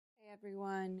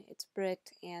Everyone, it's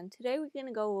Britt, and today we're going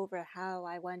to go over how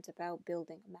I went about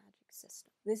building a magic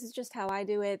system. This is just how I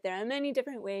do it. There are many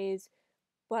different ways,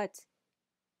 but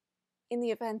in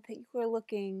the event that you are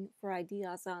looking for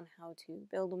ideas on how to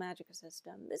build a magic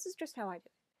system, this is just how I do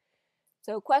it.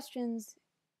 So, questions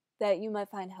that you might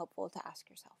find helpful to ask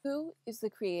yourself. Who is the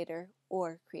creator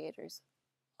or creators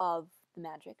of the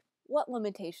magic? What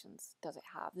limitations does it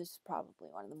have? This is probably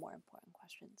one of the more important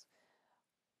questions.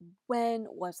 When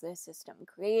was this system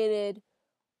created?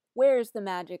 Where is the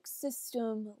magic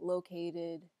system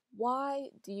located? Why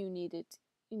do you need it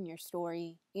in your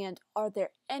story? And are there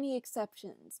any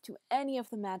exceptions to any of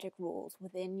the magic rules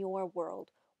within your world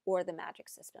or the magic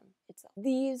system itself?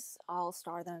 These, I'll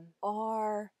star them,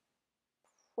 are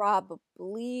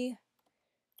probably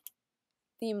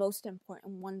the most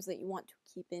important ones that you want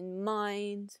to keep in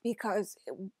mind, because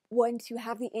once you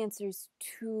have the answers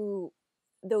to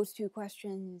those two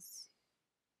questions,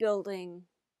 building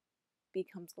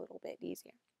becomes a little bit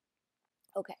easier.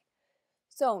 Okay,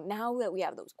 so now that we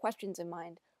have those questions in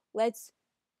mind, let's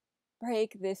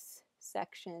break this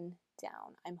section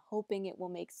down. I'm hoping it will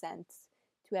make sense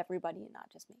to everybody and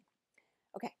not just me.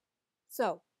 Okay,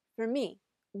 so for me,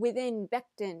 within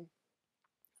Beckton,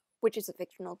 which is a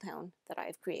fictional town that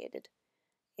I've created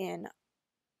in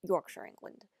Yorkshire,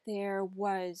 England, there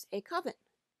was a coven.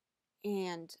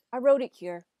 And I wrote it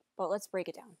here, but let's break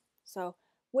it down. So,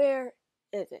 where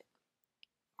is it?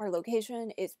 Our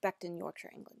location is Beckton, Yorkshire,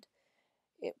 England.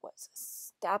 It was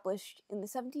established in the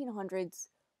 1700s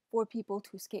for people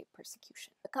to escape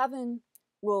persecution. The coven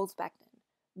rules Beckton,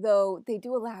 though they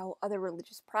do allow other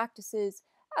religious practices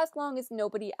as long as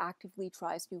nobody actively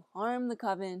tries to harm the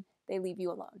coven. They leave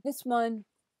you alone. This one,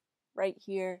 right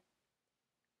here,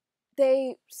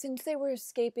 since they were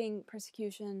escaping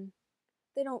persecution,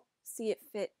 they don't see it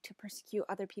fit to persecute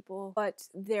other people, but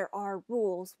there are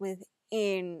rules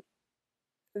within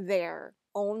their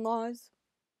own laws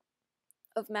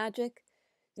of magic.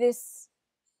 This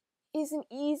is an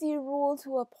easy rule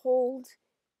to uphold,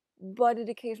 but it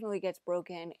occasionally gets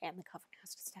broken and the coven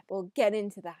has to step. We'll get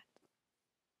into that.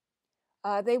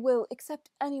 They will accept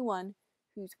anyone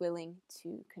who's willing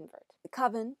to convert. The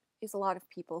coven is a lot of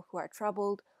people who are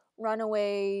troubled,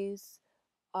 runaways.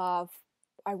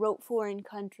 I wrote foreign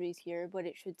countries here, but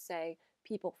it should say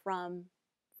people from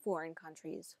foreign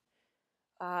countries,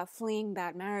 fleeing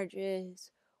bad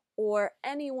marriages, or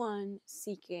anyone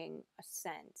seeking a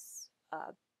sense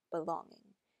of belonging.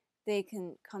 They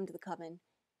can come to the coven,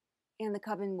 and the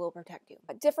coven will protect you.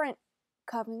 Different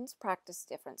covens practice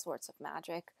different sorts of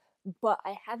magic, but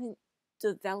I haven't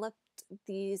developed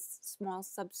these small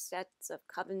subsets of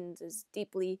covens as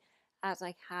deeply as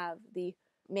I have the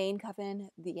main coven,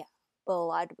 the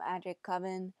blood magic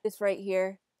coven. This right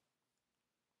here,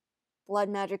 blood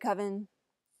magic coven.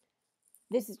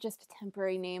 This is just a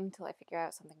temporary name until I figure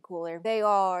out something cooler. They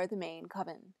are the main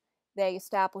coven. They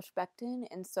establish Beckton,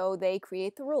 and so they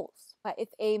create the rules. If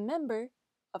a member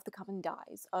of the coven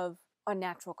dies of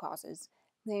unnatural causes,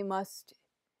 there must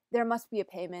be a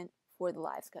payment for the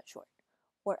lives cut short,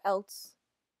 or else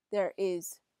there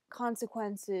is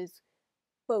consequences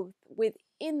both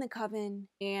within the coven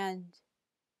and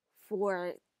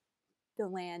for the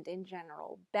land in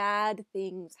general. Bad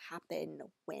things happen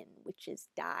when witches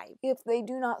die. If they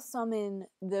do not summon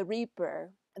the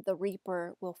Reaper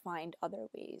will find other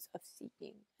ways of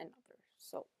seeking another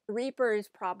soul. The Reaper is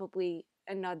probably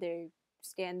another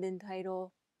stand-in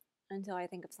title until I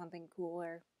think of something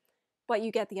cooler, but you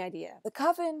get the idea. The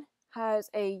coven has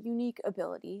a unique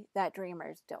ability that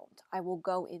dreamers don't. I will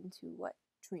go into what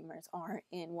dreamers are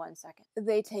in 1 second.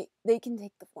 They can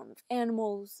take the form of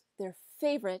animals. Their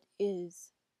favorite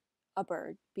is a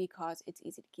bird because it's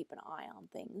easy to keep an eye on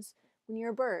things. When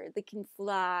you're a bird, they can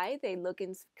fly, they look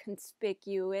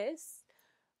conspicuous.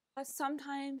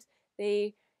 Sometimes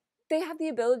they have the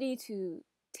ability to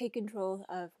take control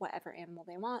of whatever animal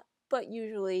they want, but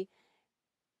usually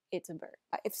it's a bird.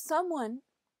 If someone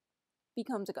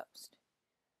becomes a ghost,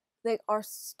 they are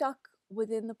stuck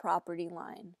within the property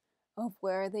line of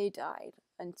where they died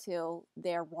until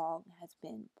their wrong has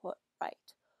been put right,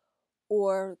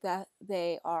 or that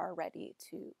they are ready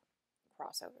to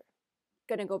cross over.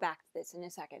 Gonna go back to this in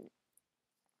a second.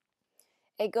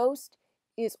 A ghost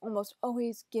is almost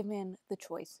always given the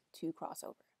choice to cross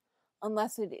over,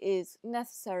 unless it is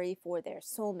necessary for their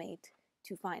soulmate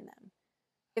to find them.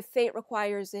 If fate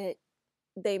requires it,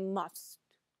 they must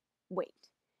wait.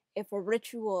 If a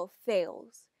ritual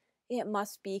fails, it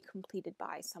must be completed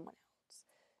by someone else.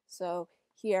 So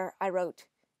here I wrote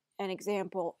an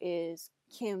example is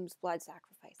Kim's blood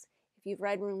sacrifice. If you've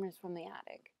read Rumors from the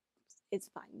Attic, It's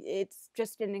fine. It's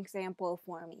just an example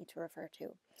for me to refer to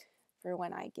for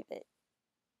when I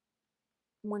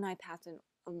pass it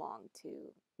along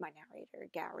to my narrator,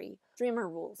 Gary. Dreamer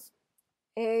rules.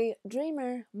 A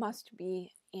dreamer must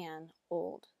be an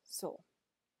old soul.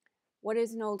 What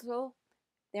is an old soul?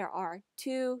 There are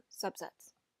two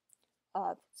subsets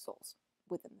of souls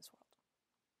within this world.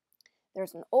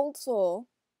 There's an old soul,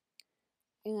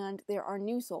 and there are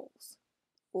new souls,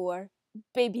 or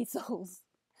baby souls,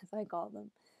 as I call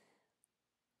them.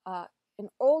 An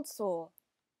old soul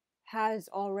has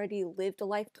already lived a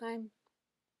lifetime,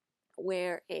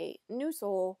 where a new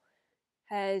soul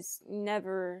has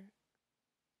never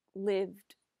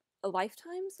lived a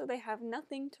lifetime, so they have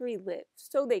nothing to relive.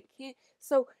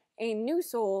 So a new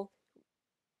soul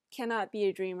cannot be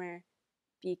a dreamer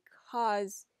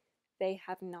because they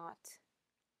have not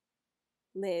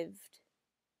lived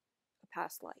a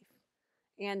past life.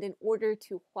 And in order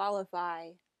to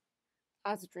qualify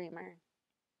as a dreamer,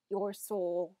 your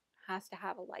soul has to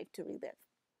have a life to relive.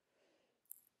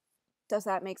 Does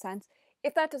that make sense?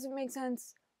 If that doesn't make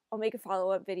sense, I'll make a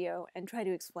follow-up video and try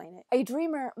to explain it. A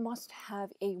dreamer must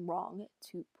have a wrong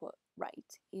to put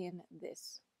right in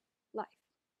this life.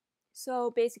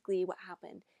 So basically what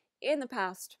happened, in the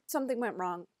past, something went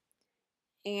wrong,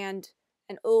 and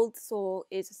an old soul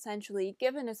is essentially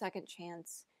given a second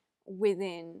chance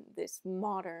within this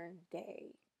modern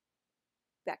day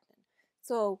Becton.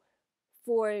 So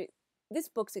for this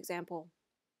book's example,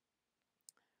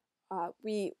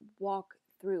 we walk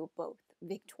through both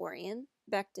Victorian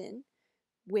Becton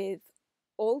with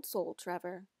old soul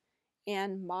Trevor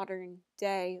and modern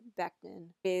day Becton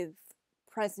with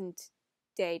present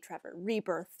day Trevor,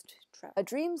 rebirthed Trevor.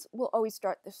 Dreams will always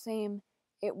start the same.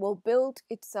 It will build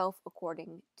itself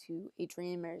according to a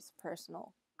dreamer's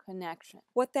personal connection.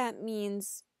 What that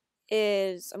means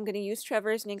is, I'm going to use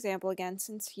Trevor as an example again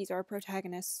since he's our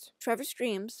protagonist. Trevor's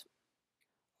dreams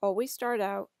always start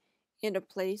out in a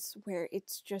place where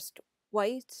it's just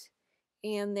white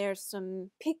and there's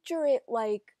some, picture it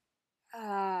like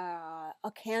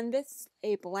a canvas,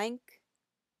 a blank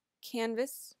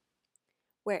canvas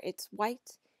where it's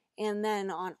white, and then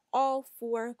on all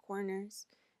four corners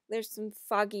there's some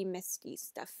foggy, misty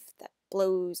stuff that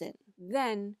blows in.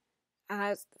 Then,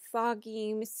 as the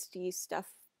foggy, misty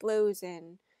stuff blows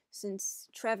in, since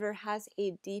Trevor has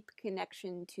a deep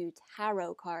connection to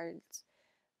tarot cards,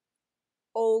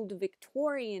 old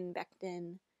Victorian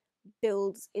Becton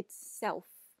builds itself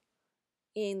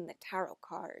in the tarot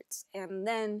cards, and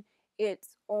then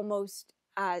it's almost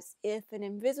as if an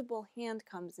invisible hand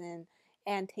comes in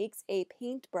and takes a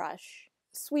paintbrush,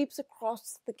 sweeps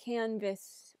across the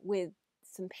canvas with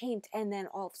some paint, and then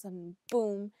all of a sudden,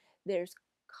 boom, there's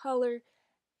color,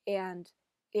 and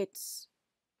it's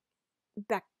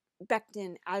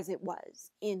Becton as it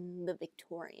was in the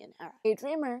Victorian era. A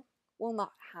dreamer will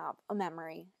not have a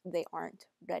memory they aren't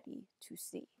ready to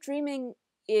see. Dreaming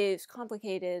is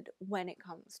complicated when it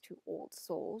comes to old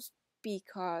souls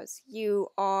because your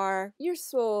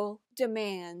soul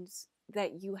demands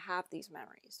that you have these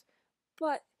memories,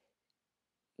 but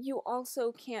you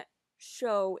also can't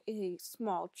show a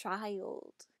small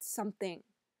child something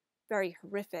very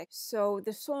horrific. So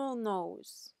the soul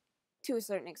knows, to a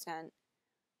certain extent,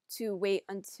 to wait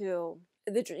until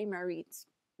the dreamer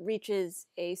reaches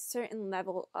a certain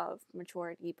level of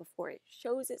maturity before it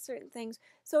shows it certain things.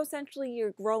 So essentially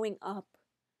you're growing up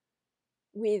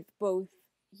with both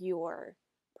your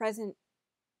present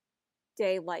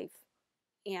day life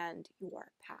and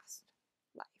your past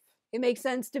life. It makes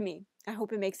sense to me. I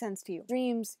hope it makes sense to you.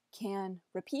 Dreams can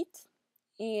repeat,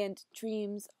 and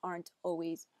dreams aren't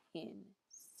always in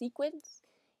sequence.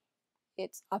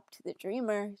 It's up to the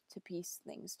dreamer to piece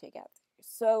things together.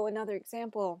 So another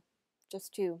example,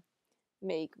 just to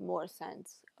make more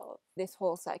sense of this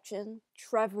whole section,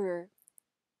 Trevor,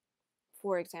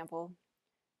 for example,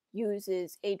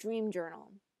 uses a dream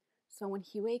journal. So when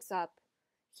he wakes up,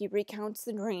 he recounts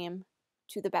the dream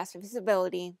to the best of his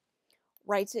ability,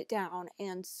 writes it down,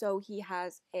 and so he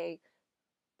has a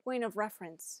point of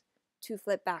reference to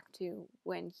flip back to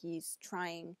when he's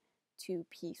trying to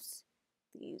piece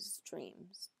these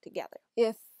dreams together.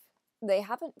 If they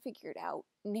haven't figured out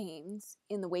names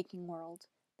in the waking world,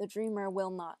 the dreamer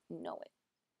will not know it.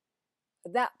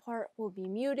 That part will be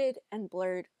muted and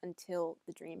blurred until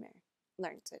the dreamer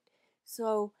learns it.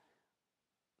 So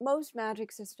most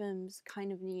magic systems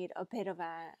kind of need a bit of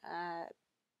a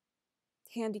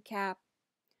handicap,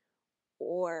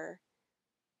 or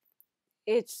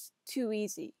it's too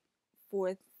easy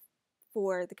for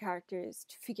the characters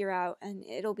to figure out, and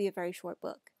it'll be a very short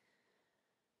book.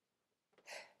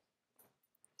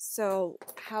 So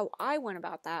how I went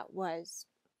about that was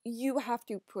you have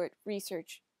to put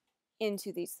research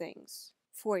into these things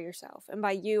for yourself. And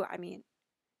by you, I mean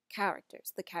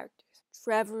the characters.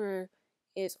 Trevor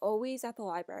is always at the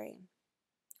library,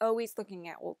 always looking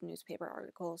at old newspaper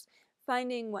articles,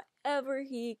 finding whatever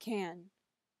he can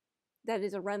that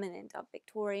is a remnant of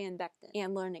Victorian Beckton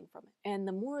and learning from it. And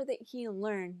the more that he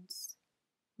learns,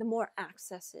 the more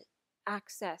access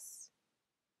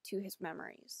to his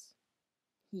memories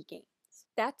he gains.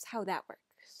 That's how that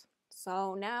works.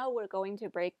 So now we're going to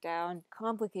break down a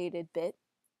complicated bit.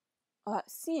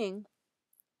 Seeing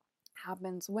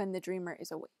happens when the dreamer is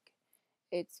awake.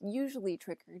 It's usually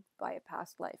triggered by a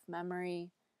past life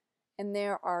memory, and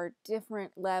there are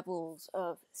different levels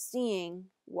of seeing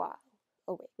while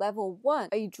awake. Level 1,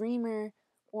 a dreamer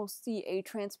will see a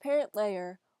transparent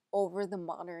layer over the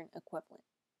modern equivalent.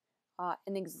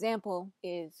 An example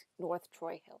is North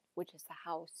Troy Hill, which is the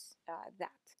house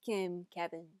that Kim,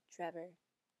 Kevin, Trevor,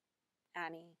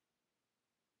 Annie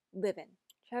live in.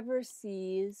 Trevor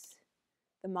sees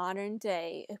the modern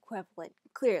day equivalent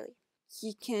clearly.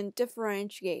 He can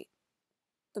differentiate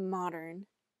the modern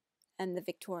and the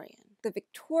Victorian. The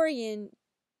Victorian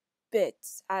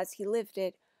bits, as he lived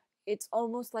it, it's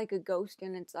almost like a ghost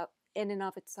in and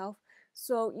of itself.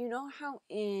 So you know how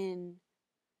in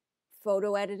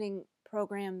photo editing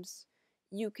programs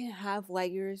you can have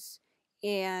layers,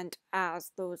 and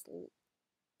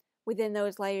within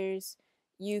those layers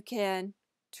you can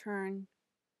turn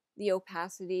the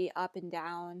opacity up and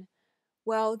down.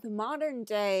 Well, the modern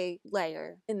day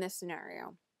layer in this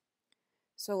scenario,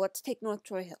 so let's take North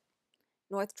Troy Hill.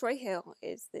 North Troy Hill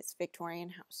is this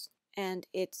Victorian house, and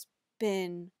it's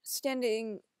been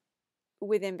standing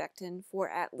within Beckton for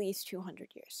at least 200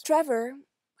 years. Trevor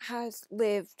has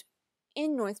lived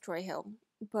in North Troy Hill,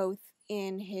 both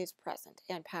in his present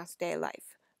and past day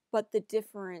life, but the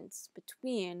difference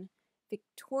between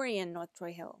Victorian North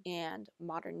Troy Hill and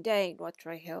modern day North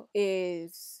Troy Hill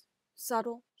is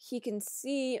subtle. He can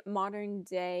see modern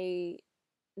day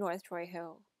North Troy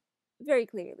Hill very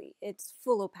clearly. It's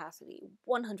full opacity,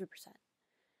 100%.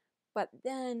 But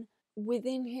then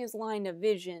within his line of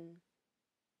vision,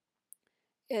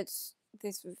 it's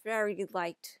this very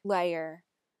light layer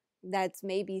that's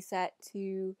maybe set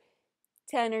to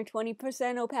 10 or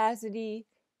 20% opacity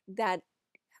that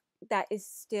is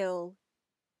still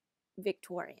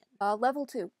Victorian. Level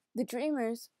 2. The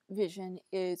dreamer's vision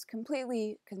is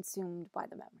completely consumed by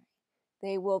the memory.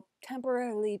 They will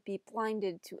temporarily be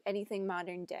blinded to anything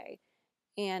modern day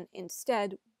and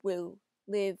instead will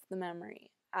live the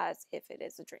memory as if it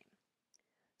is a dream.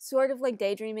 Sort of like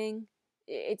daydreaming.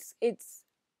 It's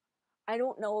I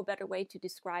don't know a better way to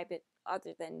describe it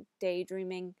other than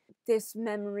daydreaming. This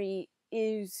memory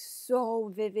is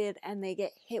so vivid and they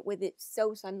get hit with it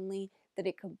so suddenly that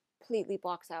it completely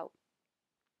blocks out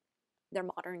their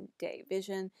modern day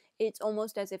vision. It's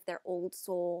almost as if their old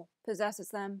soul possesses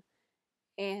them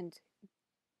and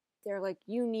they're like,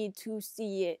 you need to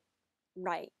see it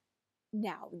right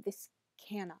now. This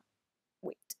cannot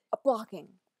wait. Blocking.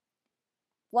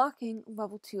 Blocking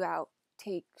level 2 out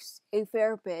takes a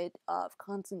fair bit of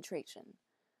concentration.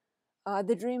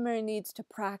 The dreamer needs to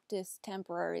practice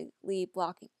temporarily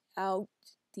blocking out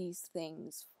these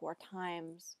things for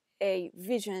times a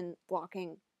vision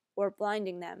blocking or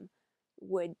blinding them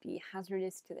would be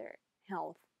hazardous to their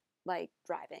health, like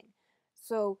driving.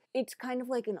 So it's kind of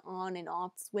like an on and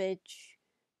off switch.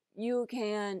 You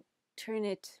can turn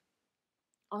it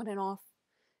on and off.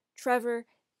 Trevor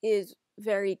is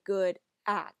very good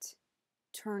at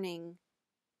turning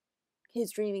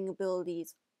his dreaming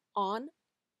abilities on,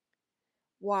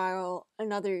 while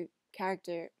another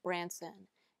character, Branson,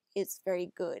 is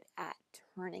very good at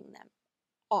turning them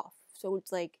off. So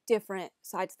it's like different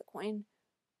sides of the coin,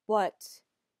 but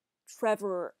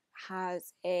Trevor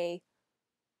has a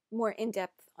more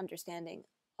in-depth understanding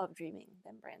of dreaming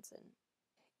than Branson.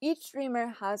 Each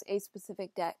dreamer has a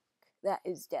specific deck that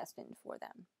is destined for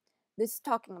them. This is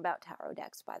talking about tarot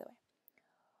decks, by the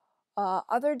way.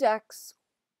 Other decks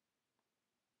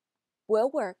will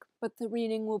work, but the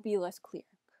reading will be less clear.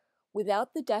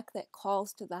 Without the deck that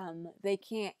calls to them, they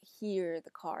can't hear the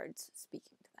cards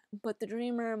speaking to them. But the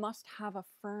dreamer must have a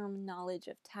firm knowledge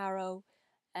of tarot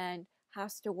and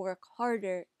has to work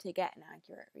harder to get an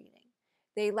accurate reading.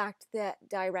 They lacked that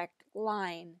direct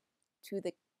line to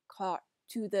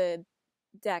the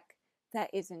deck that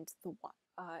isn't the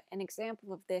one. An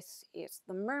example of this is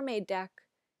the mermaid deck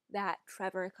that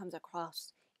Trevor comes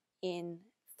across in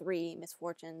 3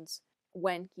 Misfortunes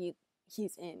when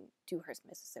he's in Dewhurst,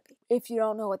 Mississippi. If you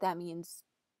don't know what that means,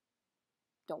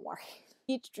 don't worry.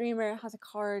 Each dreamer has a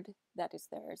card that is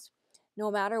theirs.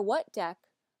 No matter what deck,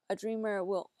 a dreamer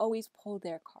will always pull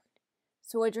their card.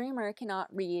 So a dreamer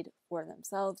cannot read for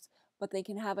themselves, but they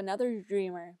can have another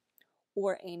dreamer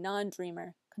or a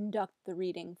non-dreamer conduct the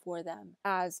reading for them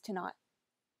as to not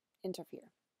interfere.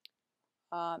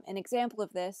 An example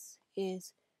of this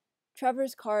is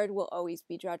Trevor's card will always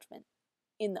be Judgment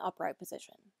in the upright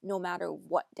position, no matter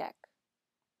what deck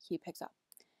he picks up.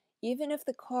 Even if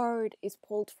the card is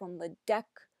pulled from the deck,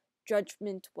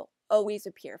 Judgment will always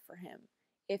appear for him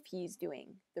if he's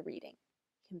doing the reading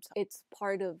himself. It's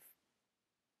part of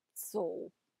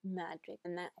soul magic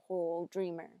and that whole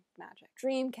dreamer magic.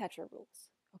 Dreamcatcher rules.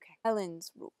 Okay.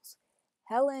 Helen's rules.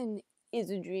 Helen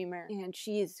is a dreamer and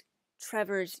she is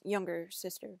Trevor's younger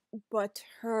sister, but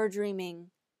her dreaming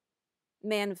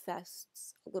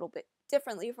manifests a little bit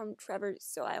differently from Trevor's,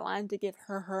 so I wanted to give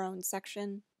her her own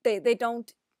section. They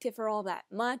don't differ all that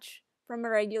much from a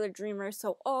regular dreamer,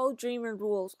 so all dreamer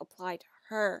rules apply to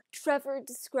her. Trevor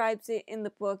describes it in the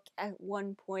book at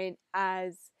one point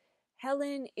as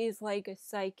Helen is like a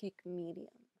psychic medium,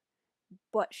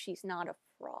 but she's not a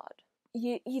fraud.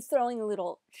 He's throwing a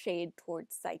little shade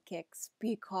towards psychics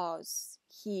because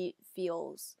he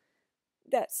feels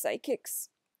that psychics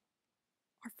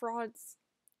are frauds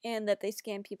and that they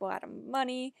scam people out of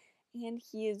money, and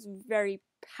he is very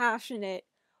passionate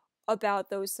about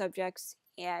those subjects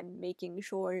and making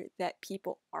sure that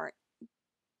people aren't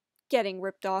getting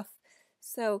ripped off.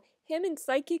 So him and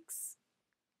psychics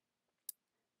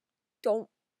don't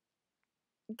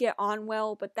get on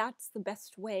well, but that's the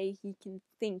best way he can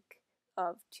think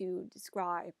of to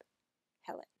describe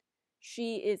Helen.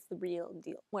 She is the real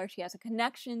deal, where she has a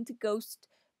connection to Ghost,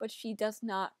 but she does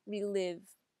not relive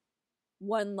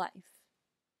one life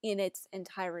in its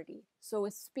entirety. So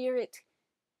a spirit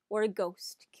or a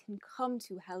ghost can come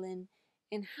to Helen,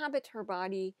 inhabit her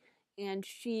body, and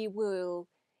she will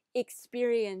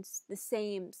experience the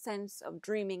same sense of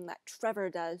dreaming that Trevor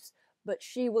does, but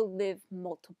she will live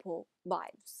multiple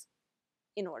lives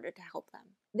in order to help them.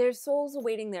 Their souls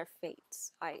awaiting their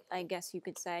fates, I guess you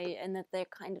could say, and that they're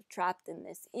kind of trapped in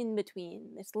this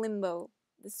in-between, this limbo,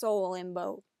 the soul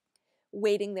limbo,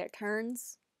 waiting their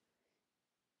turns.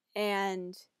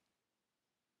 And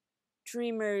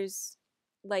dreamers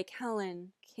like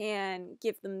Helen can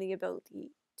give them the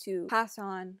ability to pass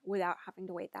on without having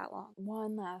to wait that long.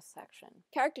 One last section.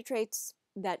 Character traits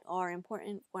that are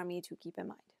important for me to keep in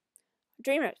mind.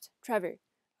 Dreamers, Trevor.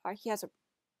 He has a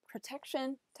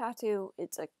protection tattoo.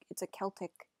 It's a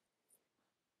Celtic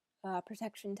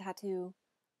protection tattoo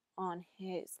on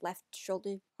his left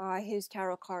shoulder. His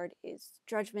tarot card is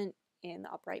Judgment in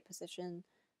the upright position.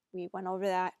 We went over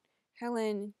that.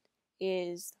 Helen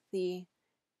is the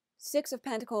Six of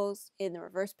Pentacles in the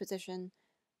reverse position.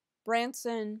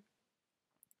 Branson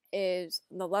is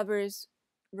the Lovers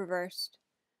reversed.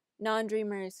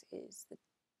 Non-Dreamers is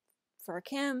for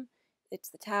Kim, it's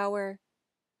the Tower.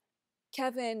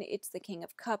 Kevin, it's the King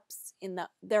of Cups.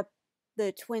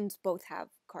 The twins both have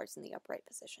cards in the upright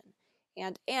position.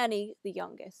 And Annie, the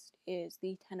youngest, is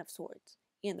the Ten of Swords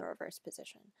in the reverse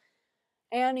position.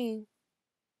 Annie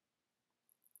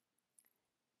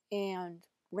and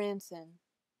Branson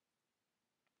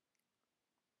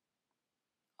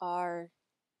are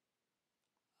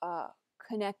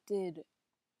connected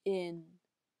in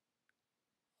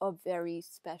a very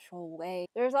special way.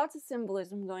 There's lots of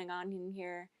symbolism going on in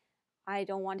here. I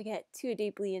don't want to get too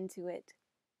deeply into it,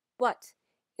 but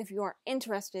if you're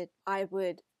interested, I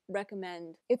would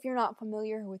recommend, if you're not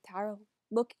familiar with tarot,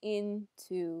 look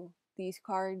into these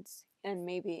cards and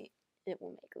maybe it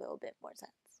will make a little bit more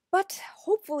sense. But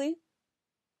hopefully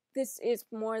this is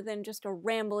more than just a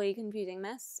rambly, confusing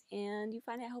mess and you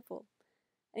find it helpful.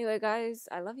 Anyway, guys,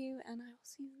 I love you and I will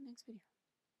see you in the next video.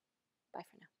 Bye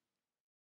for now.